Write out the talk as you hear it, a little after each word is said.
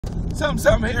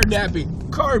Something hair nappy.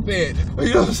 Carpet.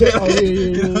 You know what I'm saying? Oh, yeah.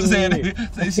 You know what I'm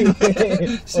saying?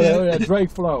 Oh, that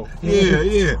Drake flow.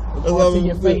 Yeah. Or to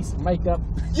your face, makeup.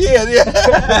 Yeah.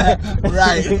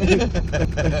 Right.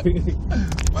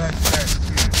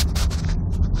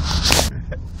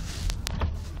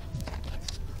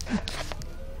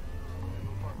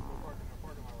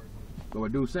 Go a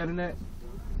dude setting that?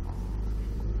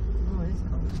 Oh, it's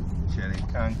cold. Chili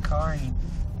con carne.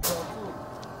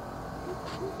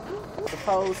 The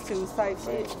pose two type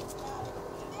shit.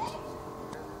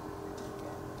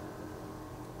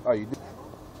 Oh, you do?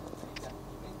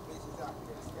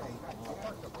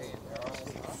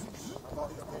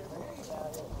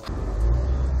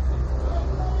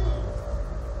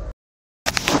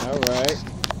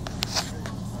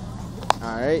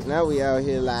 Alright, now we out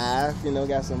here live. You know,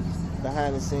 got some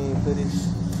behind the scene footage.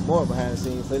 More behind the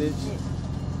scene footage.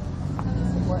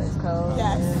 What is cold?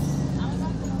 Yes.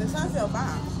 The sun feel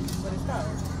fine, but it's cold.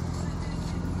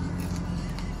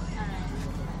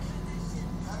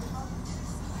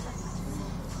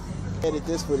 Edit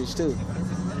this footage too.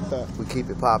 We keep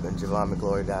it popping.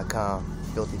 JavonMcGlory.com,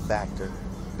 Filthy Factor,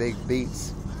 Big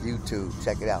Beats, YouTube.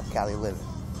 Check it out. Cali Living.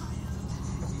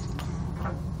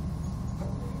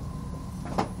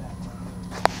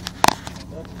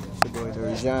 Your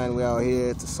boy John, we out here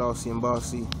at the Sossy and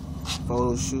Bossy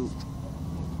photo shoot.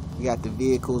 We got the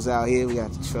vehicles out here, we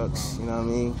got the trucks, you know what I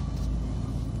mean?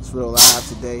 It's real live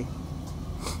today.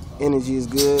 Energy is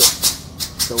good,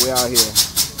 so we out here.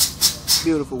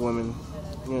 Beautiful women,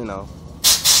 you know.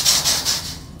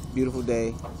 Beautiful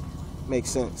day, makes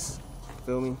sense.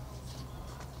 Feel me?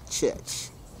 Church.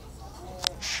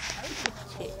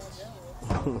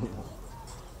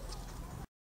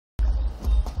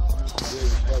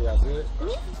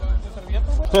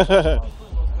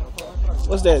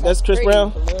 What's that? That's Chris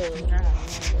Brown?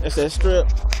 That's that strip.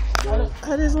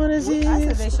 I just want to see. I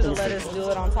said they should have let us do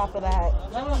it on top of that.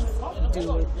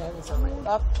 Do it.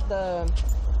 Up the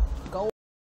gold.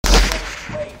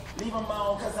 Leave them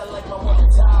alone cause I like my woman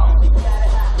down. You gotta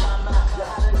have my mind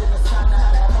hotter than the sun. I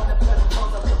wanna put a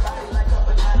pose up your body like a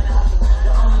banana.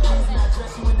 The only reason I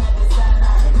dress you in that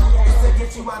designer is to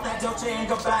get you out that Dolce and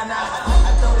Gabbana.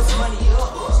 I throw this money up,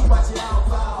 she watch it all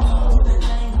fall. The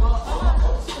name up.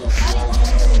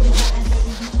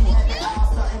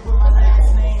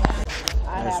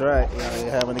 That's right. You're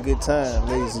having a good time,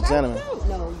 ladies and gentlemen.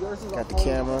 No, yours is Got the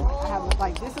camera. I have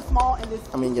like this is small and this.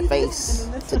 I mean your face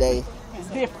today. It's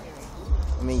different.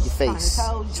 I mean your face.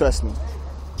 Trust me.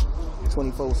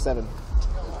 24/7.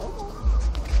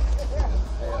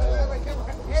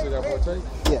 You see that portrait?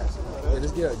 Yeah.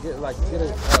 Just get a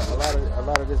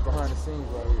lot of this behind the scenes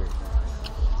right here.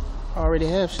 Already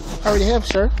have,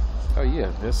 sir. Oh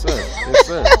yeah, yes sir. Yes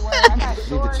sir.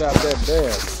 Need to chop that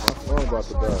bag. My phone about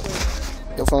to die.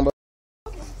 Your phone.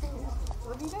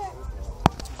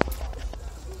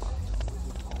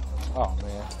 Oh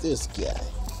man. This guy.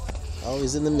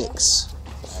 Always in the mix.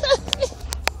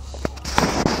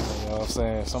 You know what I'm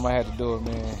saying? Somebody had to do it,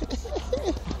 man.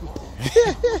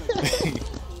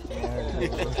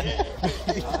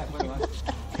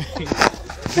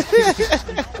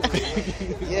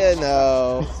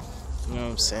 You know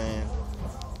what I'm saying?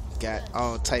 Got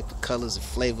all type of colors and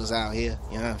flavors out here.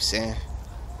 You know what I'm saying?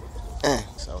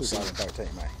 So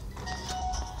 2013, man.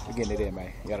 We're getting it in,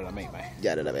 man. You got it, man.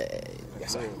 got it, man.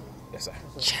 Yes sir. Yes sir.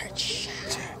 Church.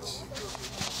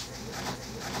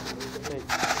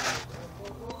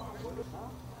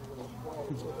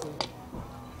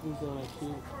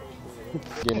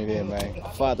 Getting it in, man.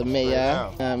 Father Mayor, you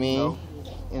know what I mean?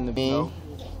 In the building.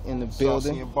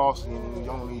 Sossy and Bossy and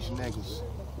on these niggas.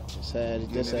 Just had it.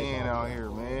 Just Getting it in out here,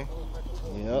 man. Yep.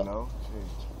 You know, shit,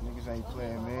 niggas ain't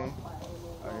playing, man.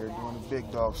 Out here doing the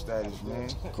big dog status, man.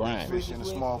 Grind. Fish in a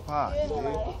small pot, you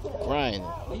dig?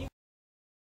 Grinding.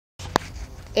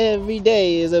 Every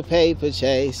day is a paper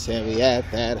chase, and we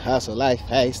at that hustle like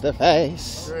face to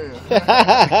face.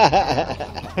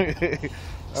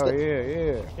 Oh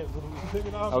yeah.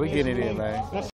 Oh, we getting it in, man.